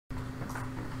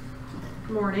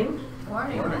Morning.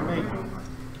 Morning. Morning.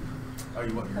 Oh,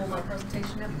 you want your Hold my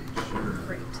presentation up? Sure.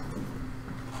 Great.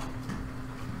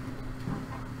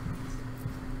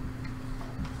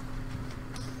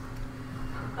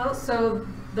 Oh, so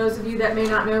those of you that may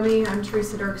not know me, I'm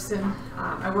Teresa Dirksen.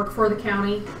 I work for the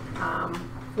county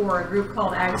for a group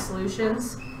called Ag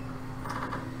Solutions.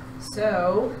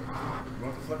 So, You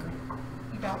want the flicker?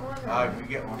 You got one? I can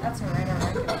get one. That's all right.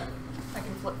 I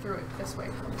can flip through it this way.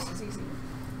 This is easy.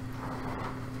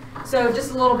 So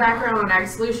just a little background on Ag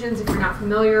Solutions, if you're not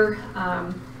familiar.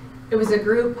 It was a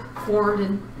group formed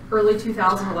in early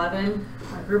 2011,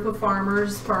 a group of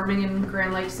farmers farming in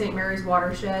Grand Lake St. Mary's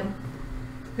watershed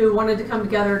who wanted to come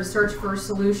together to search for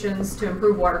solutions to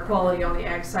improve water quality on the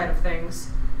ag side of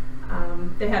things.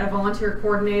 They had a volunteer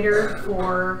coordinator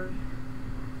for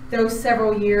those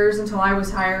several years until I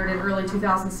was hired in early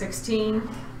 2016.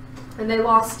 And they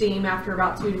lost steam after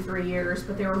about 2 to 3 years,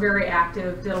 but they were very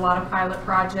active, did a lot of pilot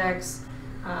projects,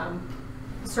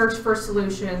 searched for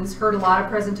solutions, heard a lot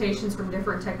of presentations from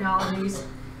different technologies,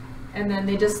 and then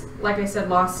they just, like I said,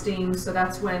 lost steam. So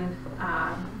that's when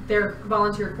their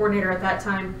volunteer coordinator at that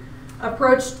time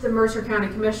approached the Mercer County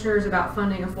Commissioners about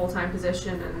funding a full-time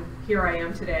position, and here I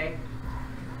am today.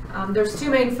 There's two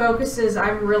main focuses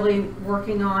I'm really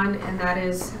working on, and that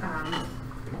is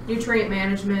nutrient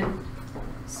management,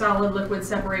 solid liquid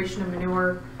separation of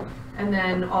manure, and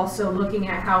then also looking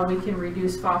at how we can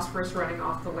reduce phosphorus running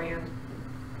off the land.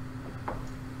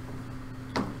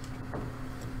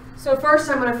 So first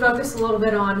I'm going to focus a little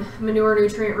bit on manure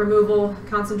nutrient removal,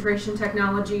 concentration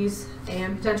technologies,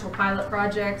 and potential pilot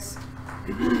projects.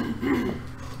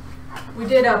 We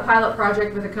did a pilot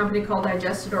project with a company called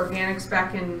Digested Organics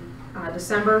back in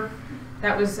December.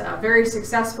 That was very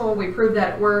successful. We proved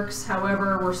that it works.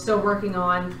 However, we're still working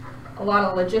on a lot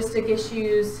of logistic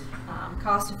issues,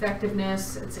 cost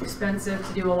effectiveness. It's expensive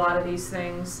to do a lot of these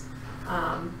things.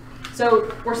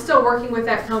 So we're still working with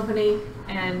that company,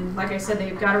 and like I said,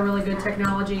 they've got a really good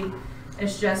technology.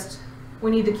 It's just we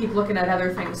need to keep looking at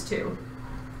other things too.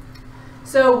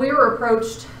 So we were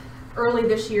approached early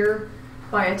this year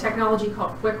by a technology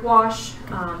called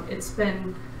QuickWash. It's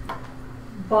been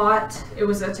bought. It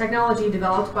was a technology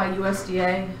developed by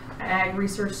USDA Ag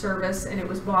Research Service, and it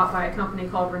was bought by a company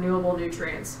called Renewable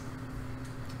Nutrients.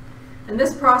 And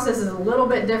this process is a little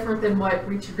bit different than what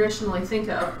we traditionally think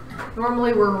of.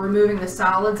 Normally we're removing the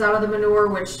solids out of the manure,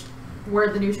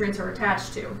 where the nutrients are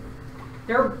attached to.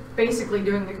 They're basically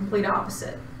doing the complete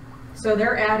opposite. So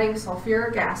they're adding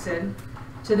sulfuric acid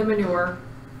to the manure,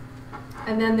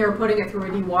 and then they're putting it through a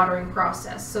dewatering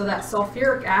process. So that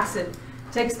sulfuric acid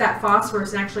takes that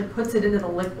phosphorus and actually puts it into the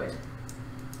liquid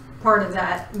part of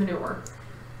that manure.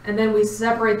 And then we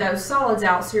separate those solids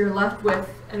out, so you're left with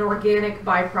an organic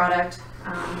byproduct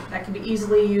that can be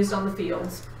easily used on the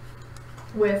fields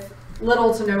with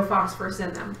little to no phosphorus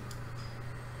in them.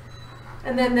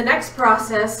 And then the next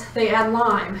process, they add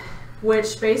lime,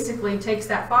 which basically takes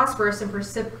that phosphorus and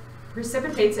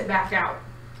precipitates it back out.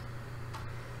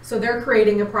 So they're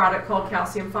creating a product called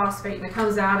calcium phosphate, and it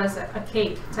comes out as a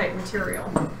cake type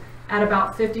material at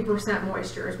about 50%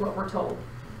 moisture is what we're told.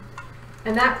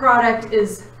 And that product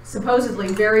is supposedly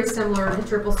very similar to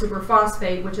triple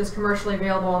superphosphate, which is commercially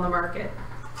available on the market.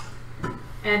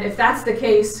 And if that's the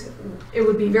case, it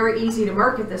would be very easy to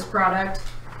market this product,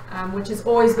 which has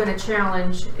always been a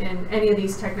challenge in any of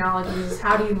these technologies.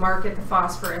 How do you market the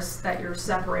phosphorus that you're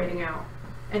separating out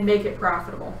and make it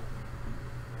profitable?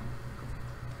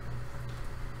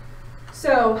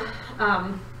 So,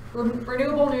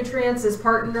 Renewable Nutrients is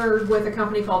partnered with a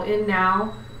company called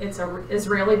InNow. It's an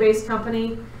Israeli-based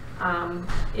company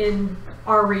in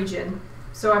our region.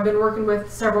 So I've been working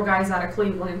with several guys out of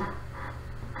Cleveland,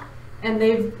 and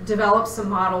they've developed some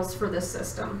models for this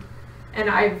system. And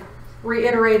I've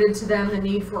reiterated to them the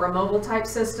need for a mobile type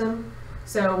system.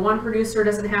 So one producer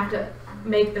doesn't have to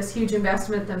make this huge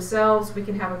investment themselves. We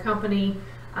can have a company,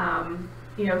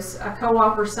 you know, a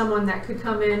co-op or someone that could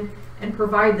come in and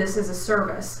provide this as a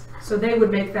service. So they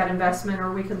would make that investment,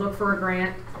 or we could look for a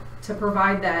grant to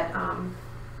provide that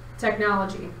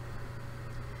technology.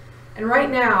 And right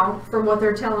now, from what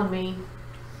they're telling me,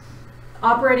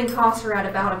 operating costs are at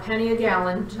about a penny a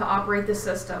gallon to operate the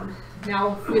system.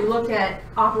 Now, if we look at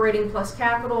operating plus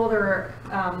capital, they're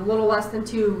a little less than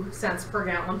 2 cents per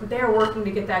gallon, but they are working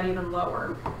to get that even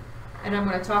lower. And I'm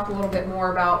going to talk a little bit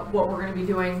more about what we're going to be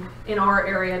doing in our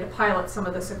area to pilot some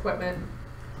of this equipment.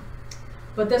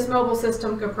 But this mobile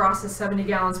system could process 70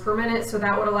 gallons per minute, so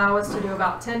that would allow us to do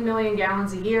about 10 million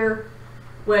gallons a year,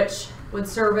 which would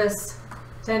service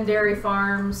 10 dairy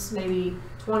farms, maybe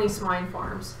 20 swine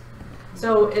farms.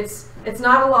 So it's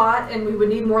not a lot, and we would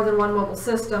need more than one mobile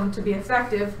system to be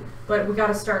effective, but we got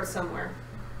to start somewhere.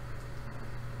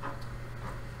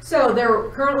 So they're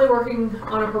currently working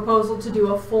on a proposal to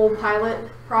do a full pilot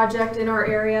project in our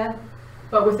area,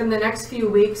 but within the next few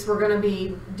weeks we're going to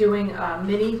be doing a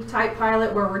mini type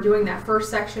pilot where we're doing that first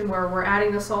section where we're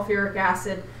adding the sulfuric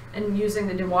acid and using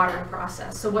the dewatering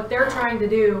process. So what they're trying to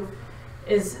do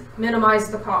is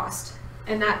minimize the cost,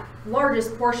 and that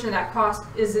largest portion of that cost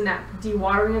is in that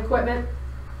dewatering equipment.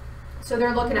 So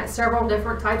they're looking at several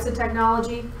different types of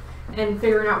technology and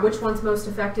figuring out which one's most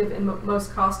effective and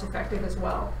most cost effective as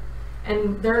well.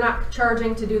 And they're not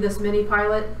charging to do this mini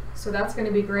pilot, so that's going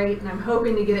to be great, and I'm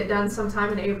hoping to get it done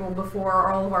sometime in April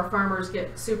before all of our farmers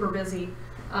get super busy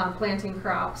planting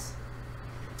crops.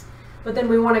 But then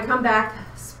we want to come back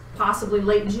possibly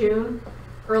late June,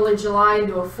 early July, and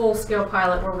do a full-scale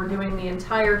pilot where we're doing the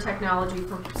entire technology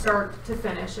from start to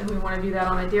finish, and we want to do that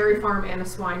on a dairy farm and a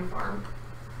swine farm.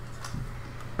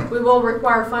 We will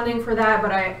require funding for that,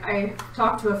 but I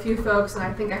talked to a few folks and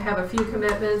I think I have a few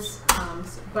commitments,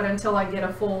 but until I get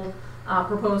a full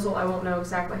proposal, I won't know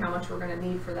exactly how much we're going to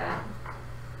need for that.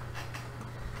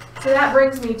 So that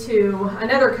brings me to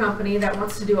another company that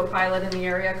wants to do a pilot in the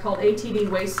area called ATD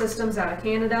Waste Systems out of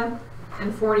Canada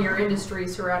and Fournier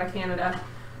Industries who are out of Canada.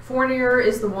 Fournier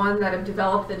is the one that have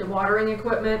developed the dewatering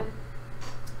equipment,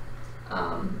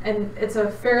 and it's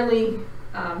a fairly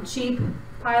cheap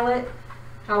pilot.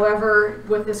 However,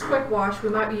 with this quick wash, we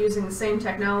might be using the same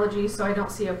technology, so I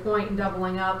don't see a point in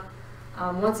doubling up.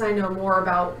 Once I know more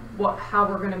about how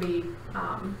we're going to be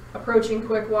approaching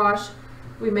quick wash,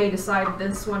 we may decide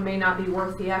this one may not be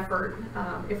worth the effort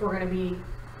if we're going to be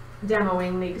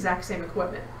demoing the exact same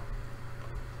equipment.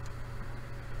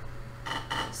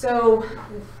 So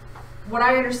what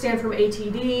I understand from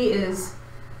ATD is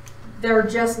they're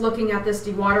just looking at this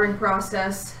dewatering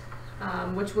process,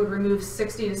 which would remove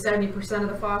 60 to 70% of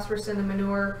the phosphorus in the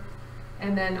manure,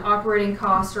 and then operating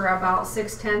costs are about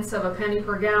 0.6 of a penny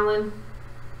per gallon,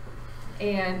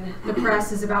 and the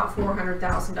press is about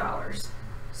 $400,000.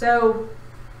 So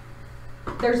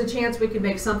there's a chance we could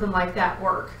make something like that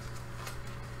work.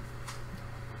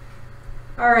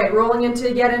 All right, rolling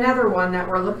into yet another one that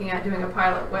we're looking at doing a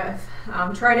pilot with,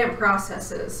 Trident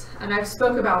Processes. And I've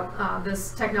spoke about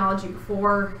this technology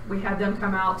before. We had them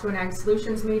come out to an Ag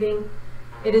Solutions meeting.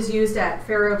 It is used at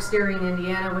Fair Oaks Dairy in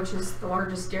Indiana, which is the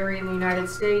largest dairy in the United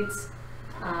States.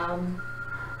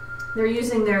 They're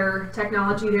using their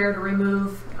technology there to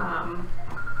remove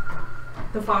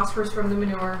the phosphorus from the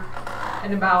manure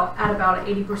at about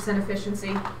 80%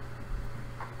 efficiency.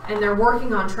 And they're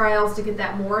working on trials to get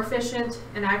that more efficient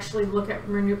and actually look at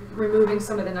removing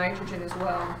some of the nitrogen as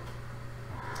well.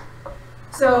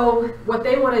 So what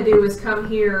they want to do is come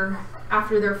here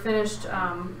after they're finished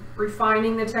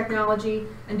refining the technology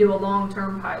and do a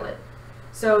long-term pilot.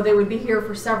 So they would be here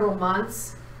for several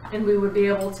months, and we would be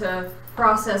able to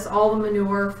process all the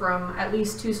manure from at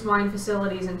least 2 swine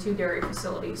facilities and 2 dairy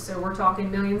facilities. So we're talking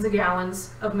millions of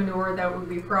gallons of manure that would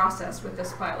be processed with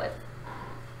this pilot.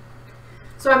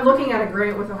 So I'm looking at a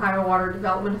grant with Ohio Water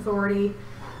Development Authority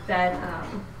that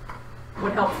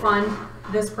would help fund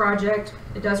this project.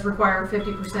 It does require a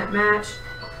 50% match.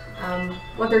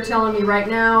 What they're telling me right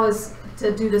now is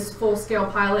to do this full-scale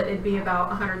pilot, it'd be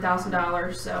about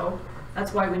 $100,000. So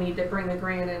that's why we need to bring the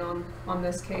grant in on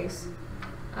this case.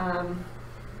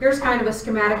 Here's kind of a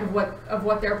schematic of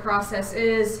what their process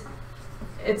is.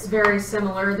 It's very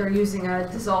similar. They're using a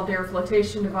dissolved air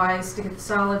flotation device to get the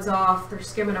solids off. They're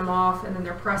skimming them off, and then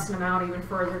they're pressing them out even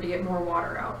further to get more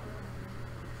water out.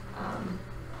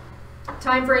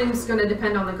 Time frame is going to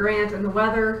depend on the grant and the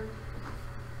weather.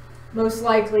 Most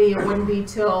likely it wouldn't be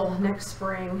till next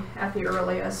spring at the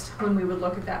earliest when we would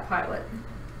look at that pilot.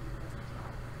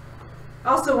 I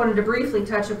also wanted to briefly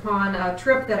touch upon a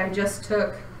trip that I just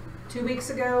took 2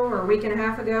 weeks ago or a week and a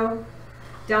half ago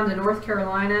down to North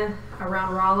Carolina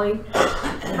around Raleigh.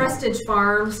 Prestige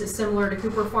Farms is similar to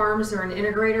Cooper Farms. They're an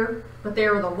integrator, but they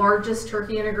are the largest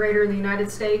turkey integrator in the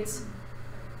United States.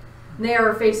 And they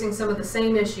are facing some of the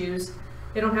same issues.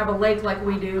 They don't have a lake like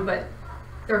we do, but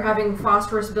they're having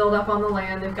phosphorus build up on the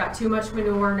land. They've got too much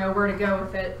manure, nowhere to go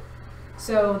with it.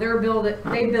 So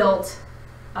they built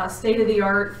a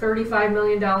state-of-the-art $35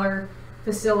 million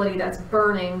facility that's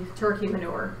burning turkey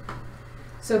manure.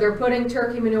 So they're putting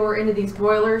turkey manure into these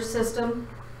boiler system,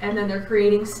 and then they're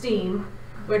creating steam,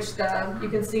 which you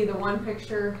can see the one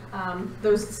picture.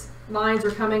 Those lines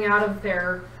are coming out of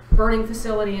their burning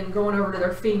facility and going over to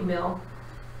their feed mill,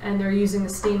 and they're using the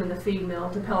steam in the feed mill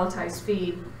to pelletize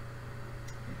feed.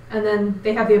 And then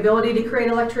they have the ability to create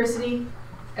electricity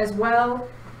as well,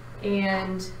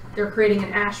 and they're creating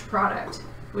an ash product,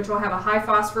 which will have a high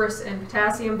phosphorus and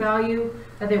potassium value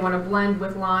that they want to blend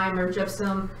with lime or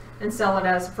gypsum and sell it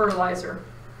as fertilizer.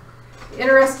 The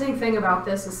interesting thing about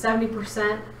this is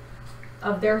 70%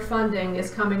 of their funding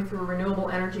is coming through renewable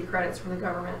energy credits from the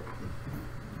government.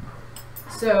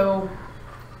 So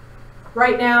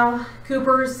right now,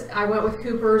 Coopers, I went with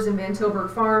Coopers and Van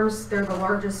Tilburg Farms. They're the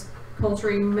largest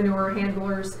poultry manure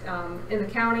handlers in the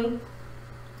county.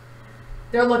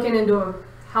 They're looking into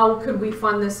how could we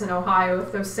fund this in Ohio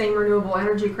if those same renewable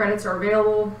energy credits are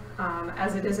available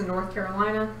as it is in North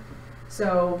Carolina.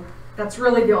 So that's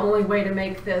really the only way to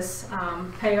make this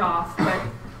pay off. But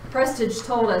Prestige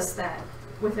told us that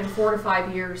within 4 to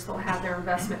 5 years they'll have their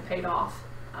investment paid off,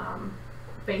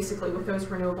 basically with those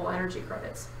renewable energy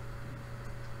credits.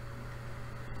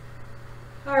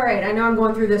 All right, I know I'm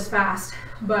going through this fast,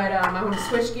 but I want to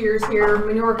switch gears here.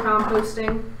 Manure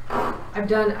composting. I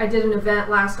did an event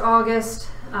last August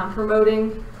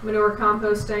promoting manure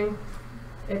composting.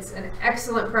 It's an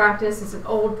excellent practice. It's an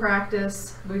old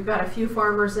practice. We've got a few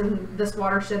farmers in this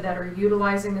watershed that are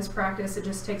utilizing this practice. It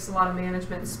just takes a lot of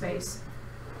management and space.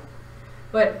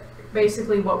 But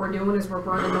basically what we're doing is we're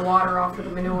burning the water off of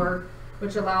the manure,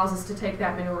 which allows us to take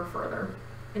that manure further.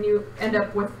 And you end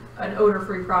up with an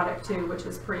odor-free product too, which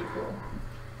is pretty cool.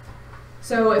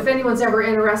 So if anyone's ever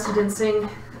interested in seeing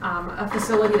a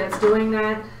facility that's doing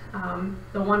that,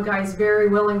 the one guy's very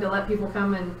willing to let people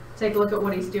come and take a look at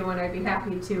what he's doing. I'd be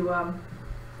happy to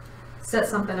set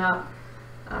something up.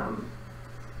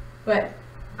 But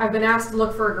I've been asked to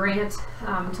look for a grant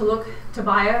to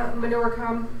buy a manure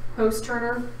compost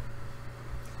turner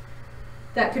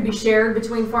that could be shared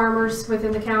between farmers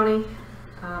within the county.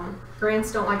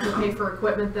 Grants don't like to pay for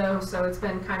equipment though, so it's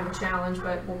been kind of a challenge,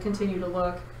 but we'll continue to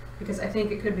look because I think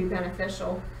it could be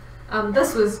beneficial.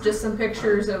 This was just some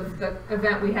pictures of the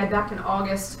event we had back in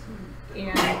August,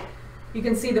 and you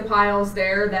can see the piles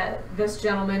there that this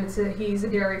gentleman, he's a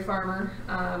dairy farmer,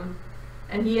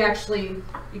 and he actually,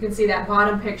 you can see that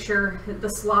bottom picture, the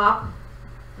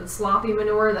sloppy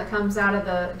manure that comes out of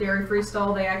the dairy-free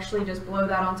stall, they actually just blow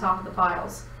that on top of the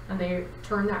piles, and they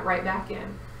turn that right back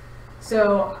in.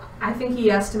 So I think he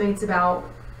estimates about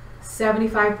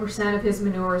 75% of his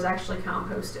manure is actually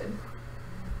composted.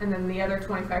 And then the other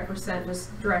 25%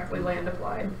 just directly land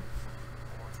applied.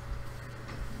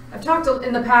 I've talked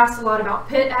in the past a lot about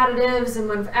pit additives, and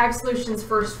when Ag Solutions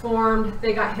first formed,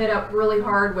 they got hit up really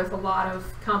hard with a lot of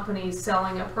companies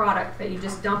selling a product that you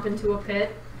just dump into a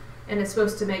pit and it's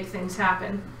supposed to make things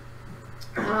happen.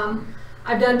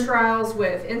 I've done trials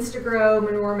with Instagrow,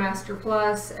 Manure Master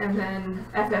Plus, and then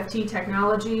FFT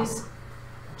Technologies.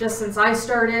 Just since I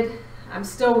started, I'm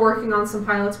still working on some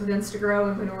pilots with Instagrow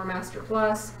and Manure Master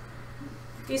Plus.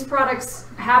 These products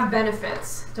have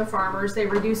benefits to farmers. They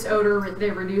reduce odor, they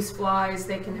reduce flies,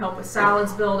 they can help with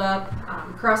salads buildup,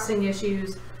 crusting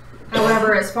issues.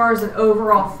 However, as far as an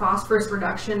overall phosphorus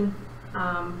reduction,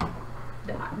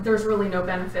 there's really no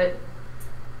benefit.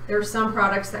 There are some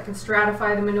products that can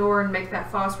stratify the manure and make that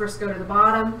phosphorus go to the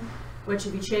bottom, which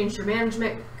if you change your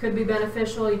management could be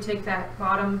beneficial. You take that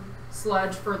bottom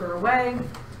sludge further away.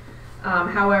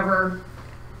 However,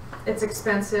 it's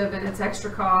expensive and it's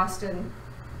extra cost, and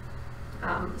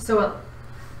so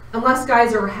unless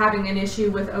guys are having an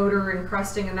issue with odor and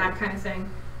crusting and that kind of thing,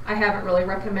 I haven't really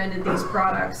recommended these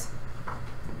products.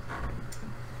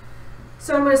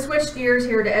 So I'm going to switch gears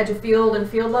here to edge of field and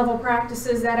field level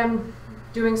practices that I'm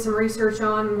doing some research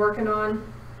on and working on.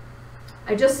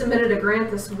 I just submitted a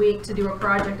grant this week to do a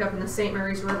project up in the St.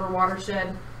 Mary's River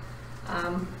watershed,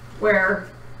 where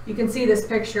you can see this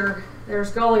picture.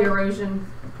 There's gully erosion,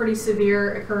 pretty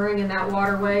severe, occurring in that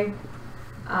waterway.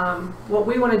 What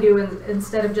we want to do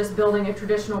instead of just building a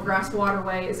traditional grass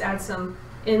waterway is add some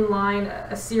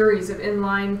a series of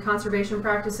inline conservation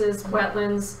practices,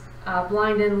 wetlands,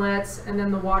 blind inlets, and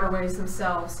then the waterways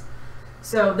themselves.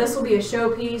 So this will be a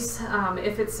showpiece,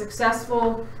 if it's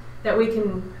successful, that we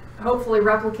can hopefully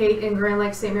replicate in Grand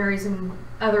Lake, St. Mary's, and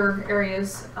other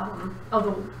areas of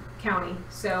the county.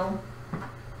 So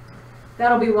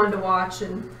that'll be one to watch,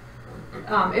 and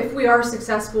if we are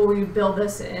successful, we build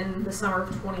this in the summer of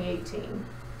 2018.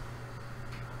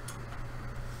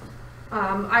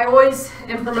 I always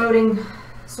am promoting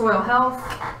soil health,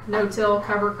 no-till,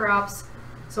 cover crops.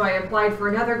 So I applied for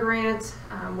another grant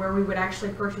where we would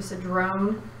actually purchase a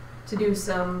drone to do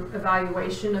some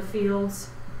evaluation of fields,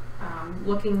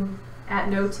 looking at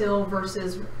no-till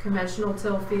versus conventional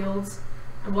till fields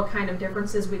and what kind of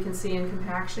differences we can see in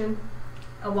compaction,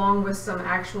 along with some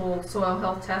actual soil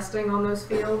health testing on those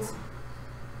fields.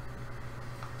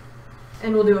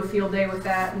 And we'll do a field day with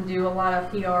that and do a lot of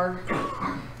PR.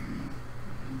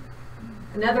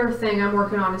 Another thing I'm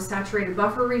working on is saturated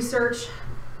buffer research.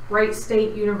 Wright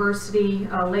State University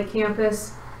Lake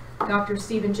Campus, Dr.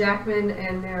 Stephen Jackman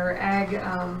and their ag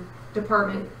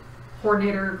department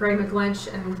coordinator Greg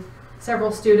McGlinch and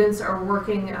several students are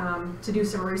working to do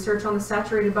some research on the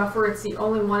saturated buffer. It's the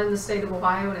only one in the state of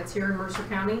Ohio, and it's here in Mercer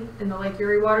County in the Lake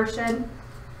Erie watershed.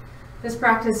 This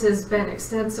practice has been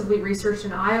extensively researched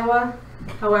in Iowa.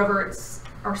 However,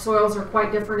 our soils are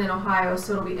quite different in Ohio,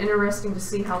 so it'll be interesting to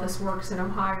see how this works in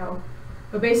Ohio.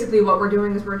 But basically what we're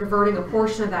doing is we're diverting a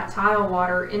portion of that tile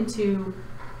water into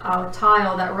a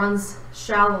tile that runs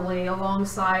shallowly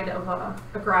alongside of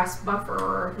a grass buffer,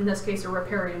 or in this case a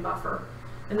riparian buffer.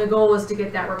 And the goal is to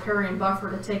get that riparian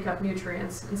buffer to take up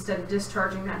nutrients instead of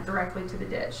discharging that directly to the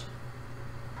ditch.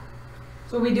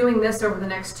 So we'll be doing this over the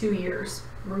next 2 years.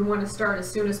 We want to start as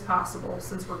soon as possible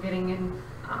since we're getting in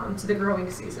to the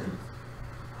growing season.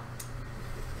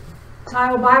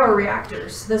 Tile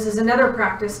bioreactors. This is another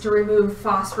practice to remove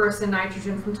phosphorus and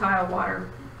nitrogen from tile water.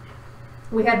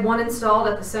 We had one installed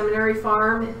at the seminary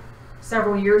farm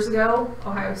several years ago.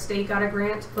 Ohio State got a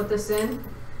grant to put this in.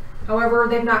 However,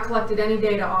 they've not collected any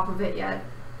data off of it yet,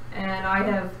 and I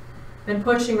have been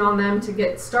pushing on them to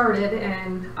get started,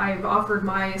 and I've offered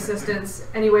my assistance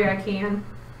any way I can.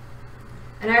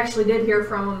 And I actually did hear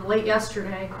from them late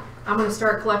yesterday. I'm going to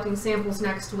start collecting samples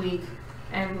next week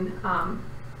and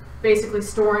basically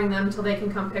storing them until they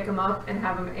can come pick them up and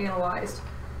have them analyzed.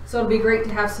 So it'll be great to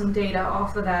have some data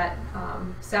off of that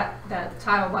that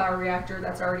tile bioreactor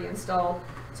that's already installed.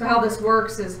 So how this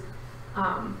works is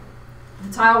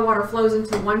the tile water flows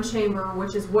into one chamber,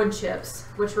 which is wood chips,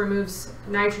 which removes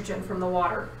nitrogen from the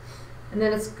water. And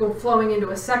then it's flowing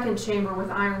into a second chamber with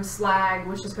iron slag,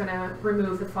 which is going to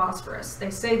remove the phosphorus.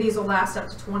 They say these will last up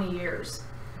to 20 years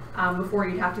before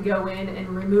you'd have to go in and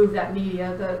remove that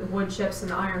media, the wood chips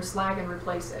and the iron slag, and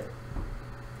replace it.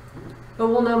 But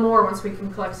we'll know more once we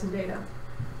can collect some data.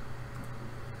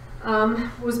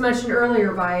 Was mentioned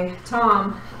earlier by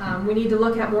Tom, we need to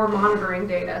look at more monitoring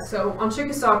data. So on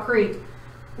Chickasaw Creek,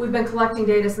 we've been collecting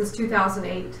data since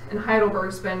 2008, and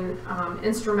Heidelberg's been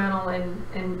instrumental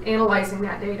in analyzing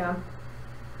that data.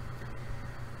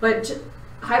 But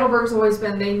Heidelberg's always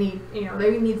been, they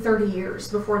need 30 years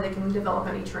before they can develop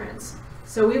any trends.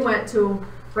 So we went to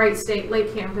Wright State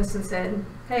Lake Campus and said,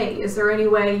 hey, is there any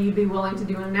way you'd be willing to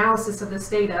do an analysis of this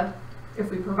data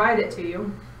if we provide it to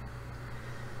you?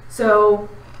 So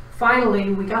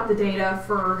finally, we got the data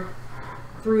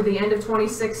through the end of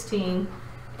 2016,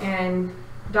 and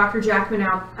Dr. Jackman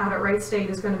out at Wright State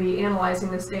is going to be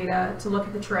analyzing this data to look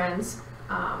at the trends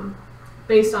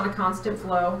based on a constant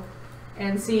flow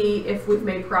and see if we've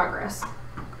made progress.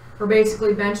 We're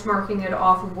basically benchmarking it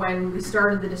off of when we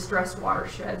started the distressed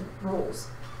watershed rules.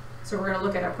 So we're going to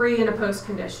look at a pre and a post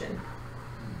condition.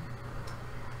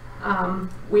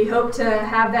 We hope to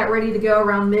have that ready to go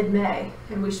around mid-May,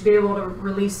 and we should be able to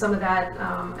release some of that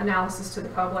analysis to the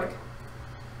public.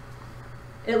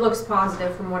 It looks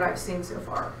positive from what I've seen so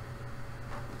far.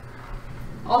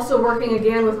 Also working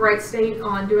again with Wright State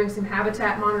on doing some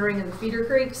habitat monitoring in the feeder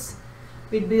creeks.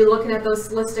 We'd be looking at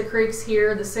those list of creeks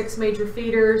here, the 6 major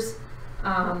feeders.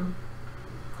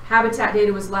 Habitat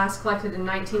data was last collected in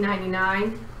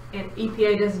 1999, and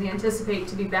EPA doesn't anticipate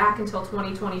to be back until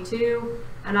 2022,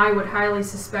 and I would highly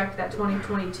suspect that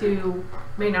 2022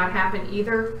 may not happen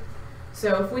either.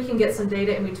 So if we can get some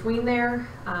data in between there,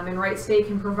 and Wright State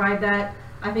can provide that,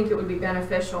 I think it would be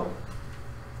beneficial.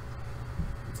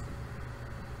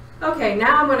 Okay,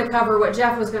 now I'm going to cover what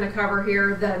Jeff was going to cover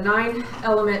here, the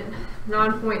 9-element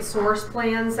non-point source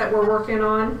plans that we're working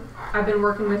on. I've been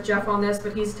working with Jeff on this,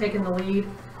 but he's taken the lead.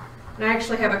 And I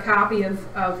actually have a copy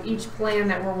of each plan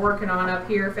that we're working on up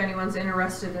here if anyone's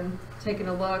interested in taking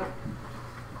a look.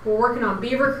 We're working on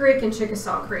Beaver Creek and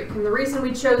Chickasaw Creek. And the reason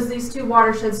we chose these 2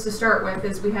 watersheds to start with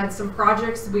is we had some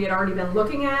projects we had already been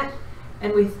looking at,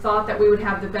 and we thought that we would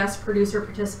have the best producer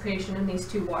participation in these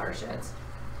 2 watersheds.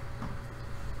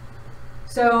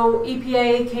 So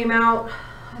EPA came out,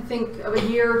 I think, a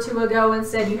year or 2 ago and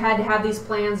said you had to have these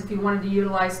plans if you wanted to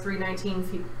utilize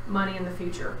 319 money in the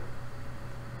future.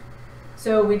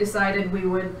 So we decided we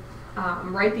would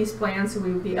write these plans so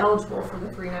we would be eligible for the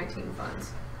 319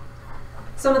 funds.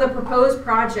 Some of the proposed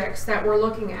projects that we're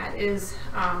looking at is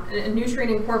a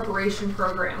nutrient incorporation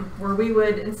program where we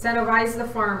would incentivize the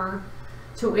farmer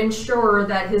to ensure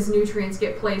that his nutrients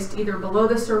get placed either below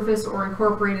the surface or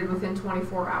incorporated within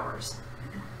 24 hours.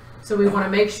 So we want to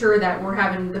make sure that we're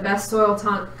having the best soil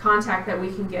contact that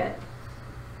we can get.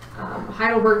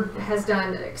 Heidelberg has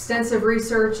done extensive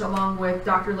research along with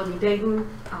Dr. Libby Dayton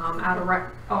out of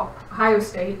Ohio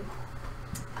State,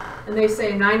 and they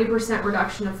say a 90%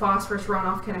 reduction of phosphorus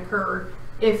runoff can occur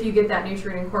if you get that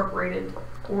nutrient incorporated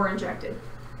or injected.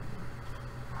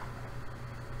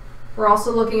 We're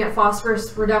also looking at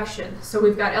phosphorus reduction. So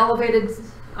we've got elevated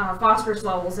phosphorus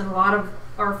levels in a lot of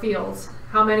our fields.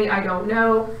 How many, I don't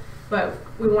know, but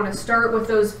we want to start with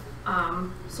those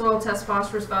soil test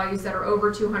phosphorus values that are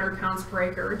over 200 pounds per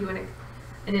acre, doing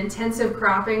an intensive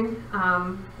cropping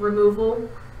removal.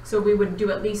 So we would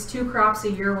do at least 2 crops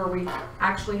a year where we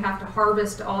actually have to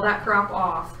harvest all that crop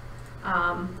off,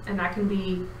 and that can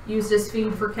be used as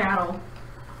feed for cattle,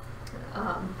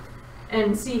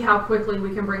 and see how quickly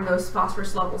we can bring those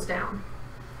phosphorus levels down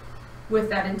with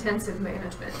that intensive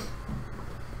management.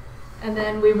 And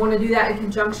then we want to do that in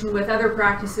conjunction with other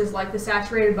practices like the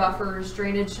saturated buffers,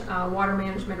 drainage, water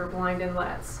management, or blind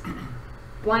inlets.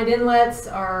 Blind inlets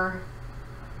are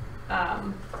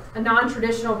a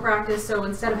non-traditional practice, so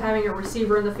instead of having a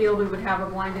receiver in the field, we would have a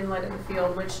blind inlet in the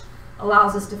field, which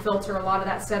allows us to filter a lot of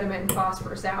that sediment and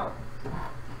phosphorus out.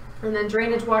 And then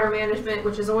drainage water management,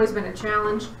 which has always been a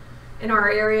challenge in our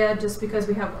area just because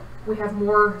we have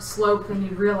more slope than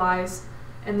you'd realize,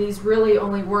 and these really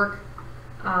only work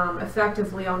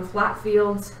effectively on flat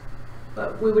fields,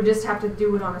 but we would just have to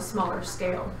do it on a smaller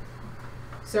scale.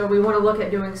 So we want to look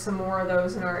at doing some more of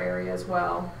those in our area as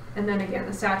well. And then again,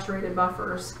 the saturated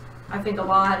buffers. I think a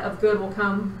lot of good will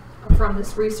come from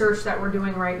this research that we're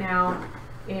doing right now,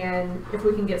 and if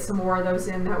we can get some more of those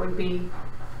in, that would be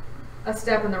a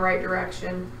step in the right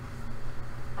direction.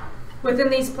 Within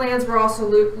these plans, we're also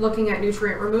looking at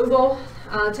nutrient removal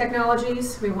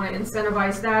technologies. We want to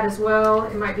incentivize that as well.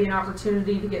 It might be an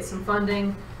opportunity to get some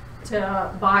funding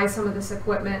to buy some of this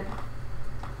equipment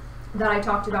that I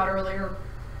talked about earlier.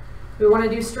 We want to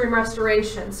do stream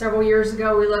restoration. Several years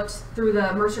ago, we looked through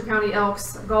the Mercer County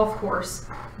Elks golf course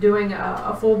doing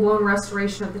a full-blown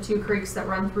restoration of the 2 creeks that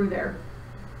run through there.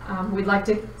 We'd like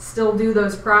to still do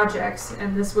those projects,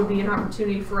 and this would be an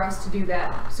opportunity for us to do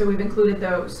that. So we've included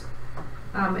those.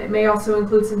 It may also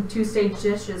include some 2-stage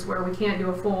ditches where we can't do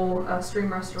a full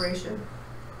stream restoration.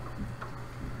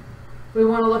 We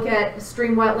want to look at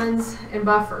stream wetlands and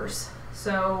buffers.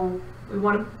 So we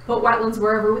want to put wetlands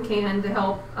wherever we can to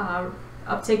help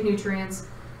uptake nutrients,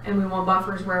 and we want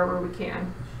buffers wherever we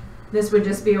can. This would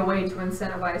just be a way to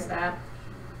incentivize that.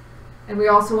 And we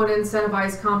also want to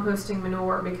incentivize composting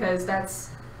manure because that's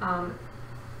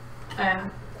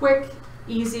a quick,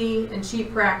 easy, and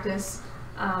cheap practice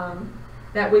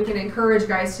that we can encourage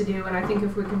guys to do, and I think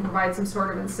if we can provide some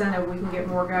sort of incentive, we can get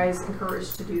more guys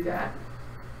encouraged to do that.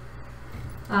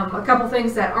 A couple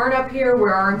things that aren't up here, we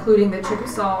are including the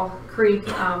Chickasaw Creek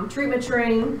treatment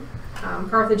train,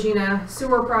 Carthagena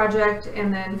sewer project,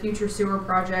 and then future sewer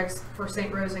projects for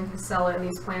St. Rose and Casella in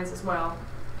these plans as well.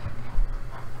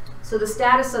 So the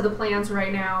status of the plans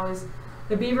right now is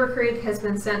the Beaver Creek has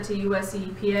been sent to US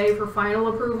EPA for final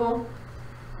approval,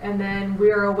 and then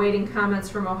we are awaiting comments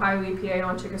from Ohio EPA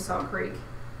on Chickasaw Creek.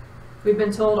 We've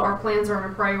been told our plans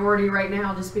aren't a priority right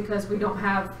now just because we don't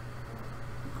have.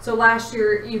 So last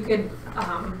year you could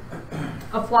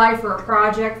apply for a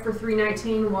project for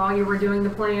 319 while you were doing the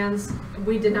plans.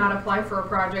 We did not apply for a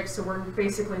project, so we're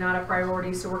basically not a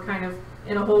priority. So we're kind of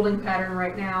in a holding pattern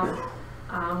right now,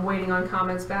 waiting on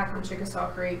comments back on Chickasaw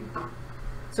Creek.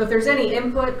 So if there's any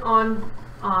input on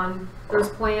those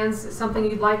plans, something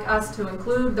you'd like us to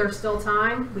include, there's still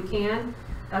time, we can.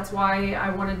 That's why I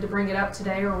wanted to bring it up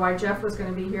today, or why Jeff was going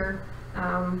to be here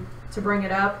to bring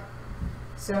it up.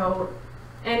 So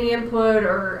any input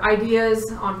or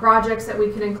ideas on projects that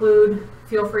we can include,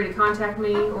 feel free to contact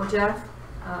me or Jeff,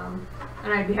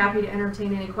 and I'd be happy to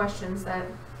entertain any questions that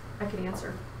I can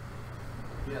answer.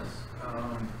 Yes.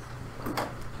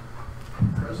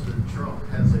 President Trump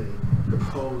has a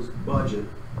proposed budget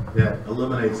that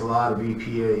eliminates a lot of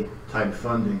EPA type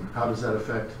funding. How does that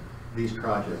affect these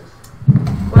projects?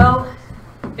 Well,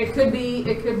 it could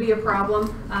be a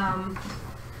problem.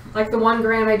 Like the one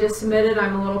grant I just submitted,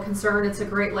 I'm a little concerned. It's a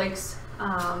Great Lakes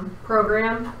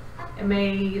program.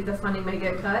 The funding may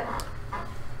get cut.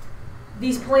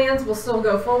 These plans will still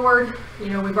go forward. You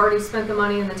know, we've already spent the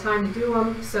money and the time to do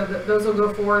them, so those will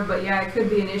go forward. But yeah, it could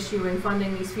be an issue in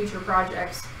funding these future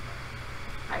projects.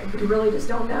 We really just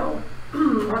don't know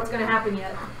what's going to happen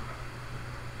yet,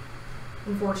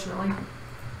 unfortunately.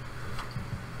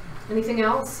 Anything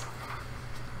else?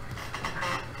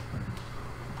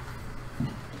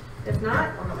 If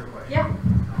not, One other question. yeah.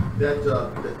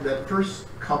 That first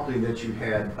company that you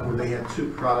had, where they had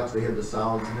 2 products, they had the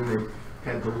solids and then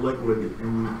they had the liquid,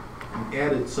 and you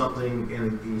added something,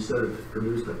 and you said it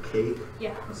produced a cake,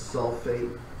 Yeah. a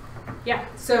sulfate. Yeah.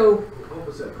 So What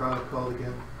was that product called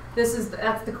again?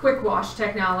 that's the quick wash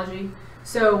technology.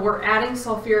 So we're adding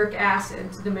sulfuric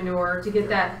acid to the manure to get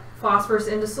that phosphorus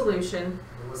into solution,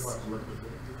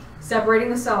 separating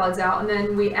the solids out, and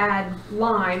then we add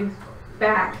lime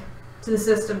back to the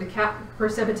system to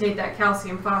precipitate that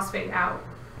calcium phosphate out.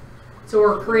 So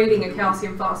we're creating a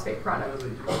calcium phosphate product.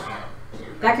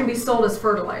 That can be sold as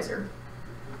fertilizer.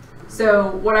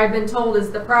 So what I've been told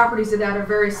is the properties of that are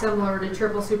very similar to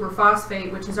triple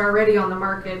superphosphate, which is already on the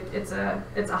market. It's a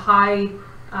high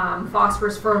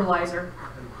phosphorus fertilizer.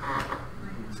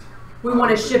 We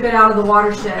want to ship it out of the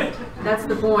watershed. That's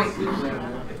the point.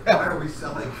 Why are we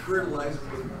selling fertilizer?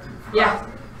 Yeah.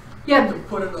 Yeah. To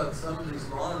put it on somebody's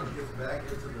lawn and get back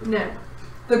into the... No.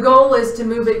 The goal is to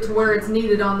move it to where it's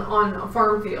needed on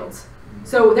farm fields.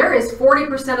 So there is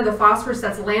 40% of the phosphorus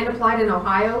that's land applied in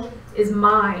Ohio is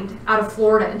mined out of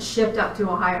Florida and shipped up to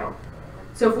Ohio.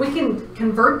 So if we can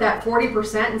convert that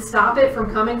 40% and stop it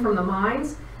from coming from the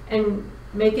mines and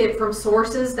make it from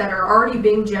sources that are already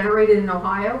being generated in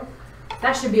Ohio,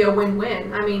 that should be a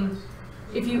win-win. I mean,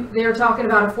 if they're talking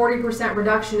about a 40%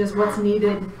 reduction is what's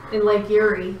needed in Lake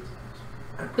Erie,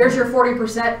 there's your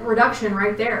 40% reduction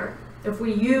right there. If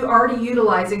we already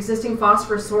utilize existing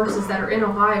phosphorus sources that are in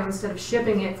Ohio instead of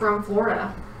shipping it from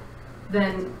Florida,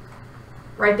 then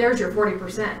right there's your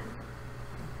 40%.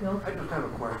 Bill? I just have a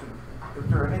question. Is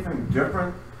there anything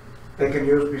different they can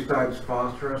use besides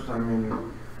phosphorus? I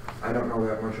mean, I don't know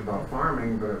that much about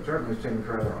farming, but it certainly seems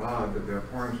rather odd that they're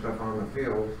pouring stuff on the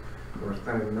fields, we're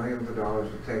spending millions of dollars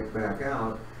to take back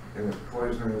out, and it's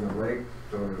poisoning the lake.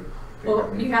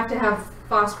 Well, you have to have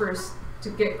phosphorus to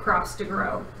get crops to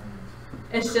grow.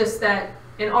 It's just that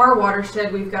in our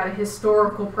watershed, we've got a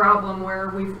historical problem where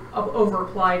we've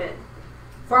over-applied it.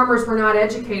 Farmers were not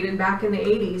educated back in the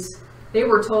 80s. They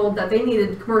were told that they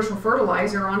needed commercial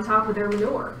fertilizer on top of their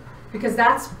manure because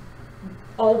that's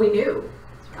all we knew.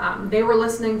 They were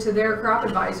listening to their crop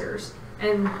advisors,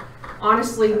 and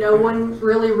honestly, no one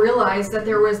really realized that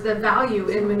there was the value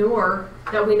in manure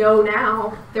that we know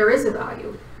now there is a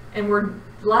value. And we're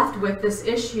left with this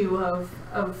issue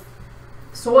of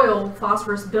soil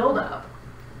phosphorus buildup.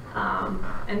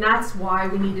 And that's why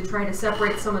we need to try to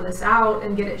separate some of this out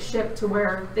and get it shipped to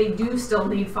where they do still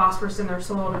need phosphorus in their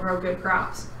soil to grow good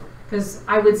crops. Because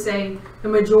I would say the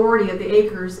majority of the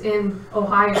acres in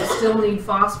Ohio still need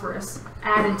phosphorus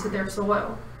added to their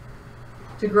soil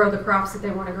to grow the crops that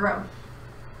they want to grow.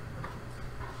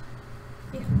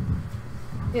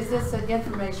 Is this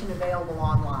information available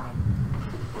online?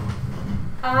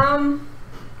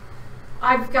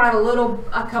 I've got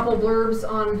a couple blurbs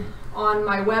on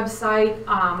my website.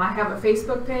 I have a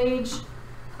Facebook page,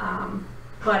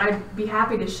 but I'd be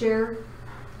happy to share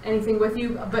anything with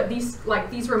you. But these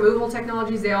removal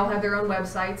technologies, they all have their own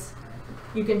websites.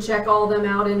 You can check all of them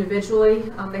out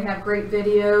individually. They have great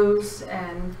videos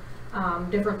and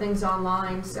different things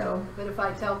online. So, but if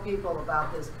I tell people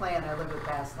about this plan, I live at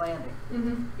Bass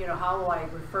Landing. You know, how will I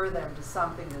refer them to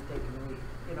something that they can read?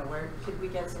 You know, where should we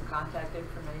get some contact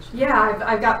information? Yeah,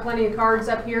 I've got plenty of cards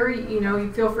up here. You know,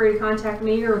 you feel free to contact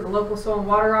me or the local soil and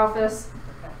water office.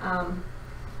 Okay.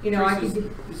 You know,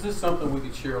 Is this something we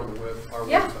could share on our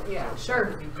yeah, website? Yeah,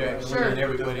 sure. Okay, Sure. and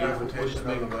everybody invitations,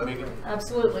 make it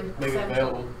Absolutely.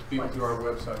 available to people through our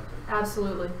website.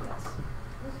 Absolutely.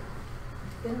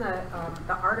 In the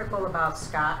article about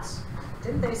Scott's,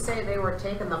 didn't they say they were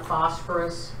taking the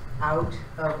phosphorus out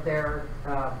of their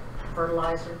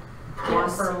fertilizer? Lawn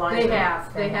Yes, fertilizer?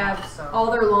 they have. So.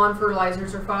 All their lawn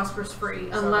fertilizers are phosphorus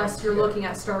free, So unless that's you're good. looking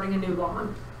at starting a new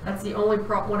lawn. That's the only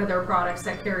one of their products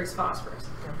that carries phosphorus.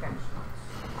 Okay.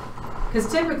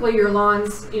 Because typically your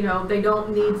lawns, you know, they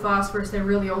don't need phosphorus. They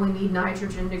really only need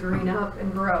nitrogen to green up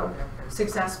and grow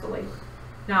successfully.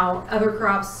 Now, other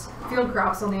crops, field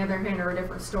crops, on the other hand, are a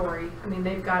different story. I mean,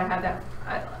 they've got to have that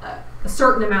a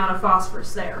certain amount of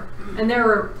phosphorus there. And there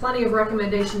are plenty of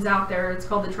recommendations out there. It's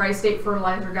called the Tri-State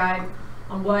Fertilizer Guide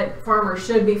on what farmers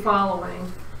should be following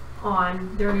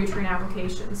on their nutrient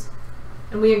applications.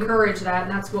 And we encourage that,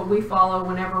 and that's what we follow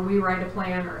whenever we write a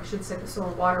plan, or I should say the Soil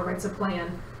and Water writes a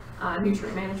plan,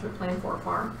 nutrient management plan for a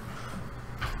farm.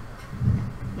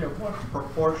 Yeah, what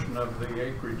proportion of the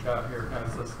acreage out here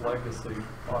has this legacy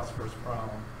phosphorus problem?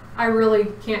 I really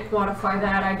can't quantify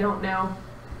that. I don't know.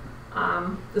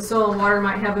 The Soil and Water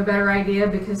might have a better idea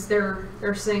because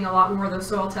they're seeing a lot more of the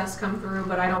soil tests come through,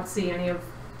 but I don't see any of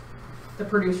the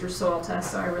producer's soil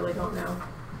tests, so I really don't know.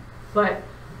 But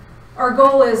our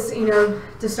goal is, you know,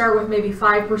 to start with maybe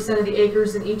 5% of the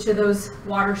acres in each of those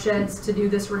watersheds to do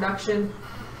this reduction.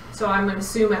 So I'm going to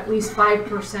assume at least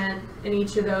 5% in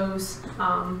each of those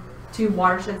two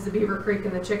watersheds, the Beaver Creek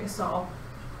and the Chickasaw,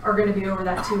 are going to be over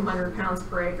that 200 pounds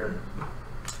per acre.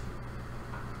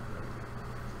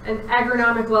 And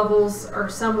agronomic levels are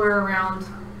somewhere around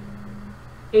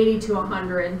 80 to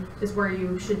 100 is where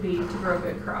you should be to grow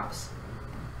good crops.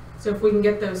 So if we can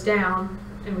get those down,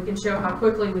 and we can show how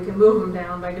quickly we can move them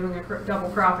down by doing a double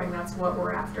cropping, that's what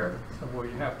we're after. So will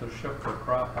you have to ship the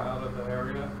crop out of the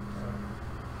area?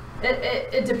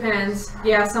 It depends.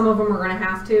 Yeah, some of them are going to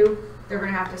have to. They're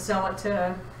going to have to sell it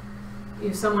to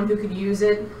someone who could use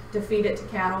it to feed it to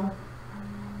cattle.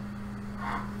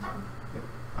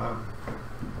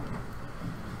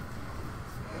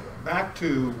 Back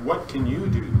to what can you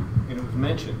do, and it was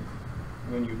mentioned,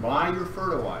 when you buy your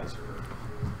fertilizer,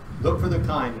 look for the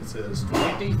kind that says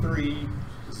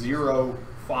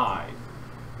 2305.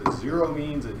 The 0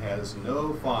 means it has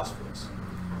no phosphorus.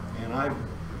 And a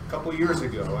couple years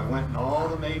ago, I went in all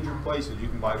the major places you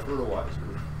can buy fertilizer,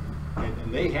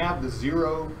 and they have the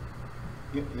 0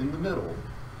 in the middle.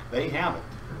 They have it,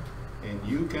 and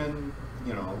you can,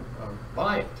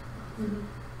 buy it. Mm-hmm.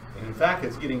 And in fact,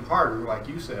 it's getting harder, like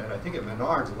you said. I think at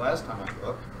Menards, the last time I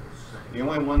looked, the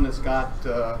only one that's got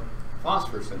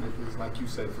phosphorus in it is, like you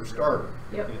said, for starter.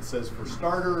 Yep. And it says for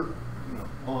starter,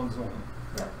 lawns only.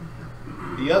 Yep.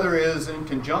 The other is in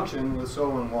conjunction with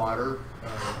Soil and Water,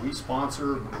 we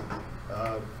sponsor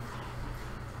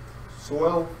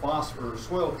soil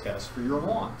tests for your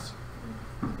lawns.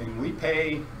 And we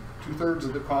pay 2/3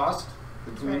 of the cost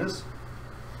between us.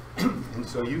 And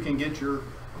so you can get your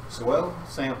soil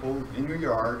sample in your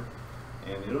yard,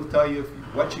 and it'll tell you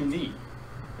what you need.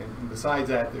 And besides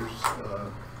that, there's,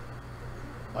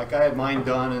 like I had mine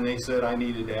done, and they said I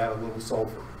needed to add a little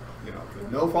sulfur,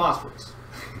 but no phosphorus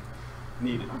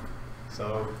needed.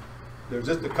 So there's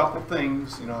just a couple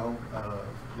things,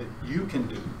 that you can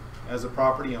do as a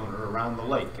property owner around the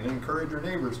lake, and encourage your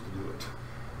neighbors to do it.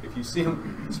 If you see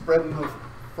them spreading the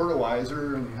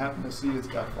fertilizer and you happen to see it's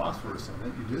got phosphorus in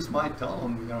it, you just might tell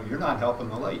them, you're not helping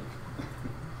the lake.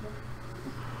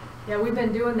 Yeah, we've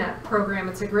been doing that program.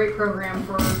 It's a great program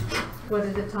for, what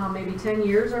is it, Tom, maybe 10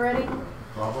 years already?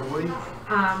 Probably.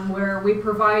 Where we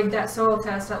provide that soil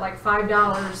test at like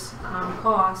 $5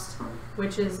 cost,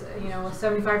 which is, a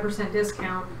 75%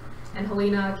 discount. And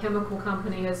Helena Chemical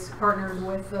Company has partnered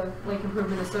with the Lake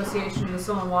Improvement Association and the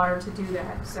Soil and Water to do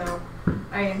that. So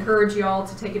I encourage you all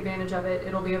to take advantage of it.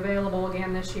 It'll be available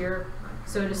again this year.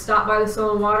 So just stop by the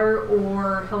Soil and Water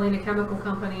or Helena Chemical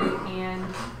Company, and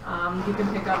you can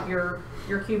pick up your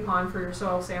coupon for your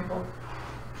soil sample.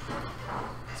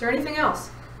 Is there anything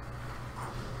else?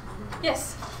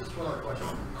 Yes. Just one other question.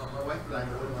 My wife and I are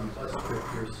going on a bus trip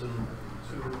here soon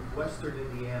to western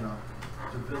Indiana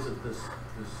to visit this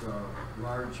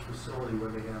large facility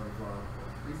where they have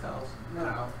 3,000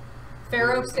 now.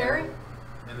 Fair Oaks Dairy?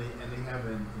 And they have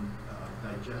a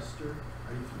digester.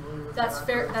 Are you familiar with That's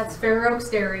that? Fair Oaks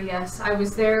Dairy, yes. I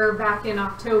was there back in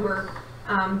October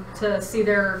to see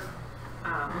their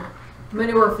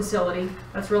manure facility.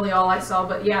 That's really all I saw.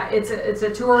 But yeah, it's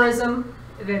a tourism.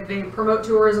 They promote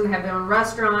tourism. They have their own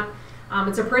restaurant.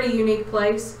 It's a pretty unique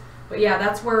place. But yeah,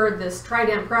 that's where this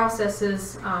Trident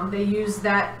processes. They use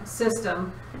that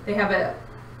system. They have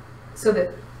so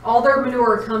that all their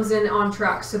manure comes in on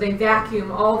trucks. So they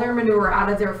vacuum all their manure out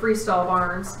of their freestall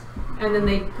barns, and then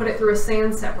they put it through a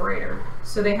sand separator.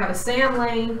 So they have a sand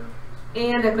lane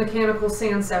and a mechanical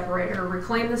sand separator.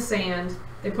 Reclaim the sand.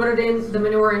 They put the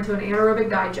manure into an anaerobic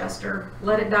digester,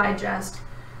 let it digest.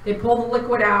 They pull the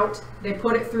liquid out, they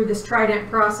put it through this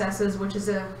Trident processes, which is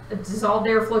a dissolved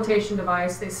air flotation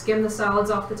device. They skim the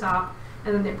solids off the top,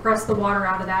 and then they press the water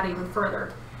out of that even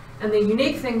further. And the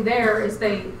unique thing there is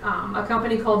a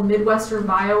company called Midwestern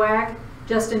Bioag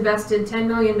just invested $10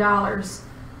 million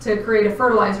to create a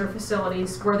fertilizer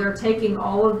facilities where they're taking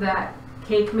all of that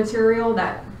cake material,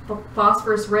 that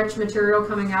phosphorus-rich material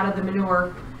coming out of the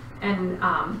manure, and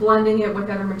blending it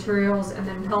with other materials, and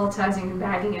then pelletizing and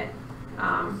bagging it.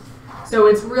 So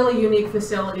it's really unique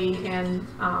facility, and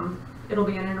it'll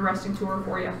be an interesting tour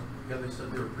for you. Yeah, they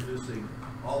said they were producing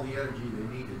all the energy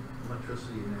they needed,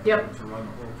 electricity and everything, Yep. to run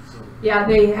the whole facility. Yeah,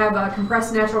 they have a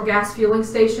compressed natural gas fueling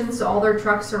station, so all their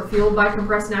trucks are fueled by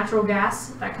compressed natural gas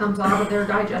that comes out of their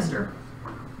digester.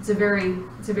 It's a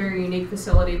very unique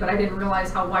facility, but I didn't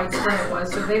realize how widespread it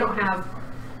was. So they don't have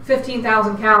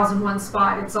 15,000 cows in one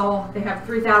spot. They have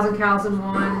 3,000 cows in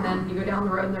one, and then you go down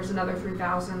the road and there's another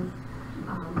 3,000.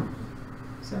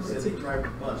 So they drive the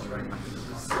bus, right?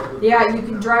 Yeah, you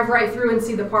can drive right through and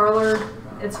see the parlor.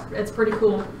 It's pretty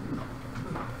cool.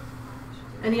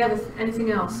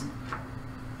 Anything else?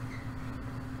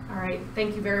 All right,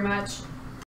 thank you very much.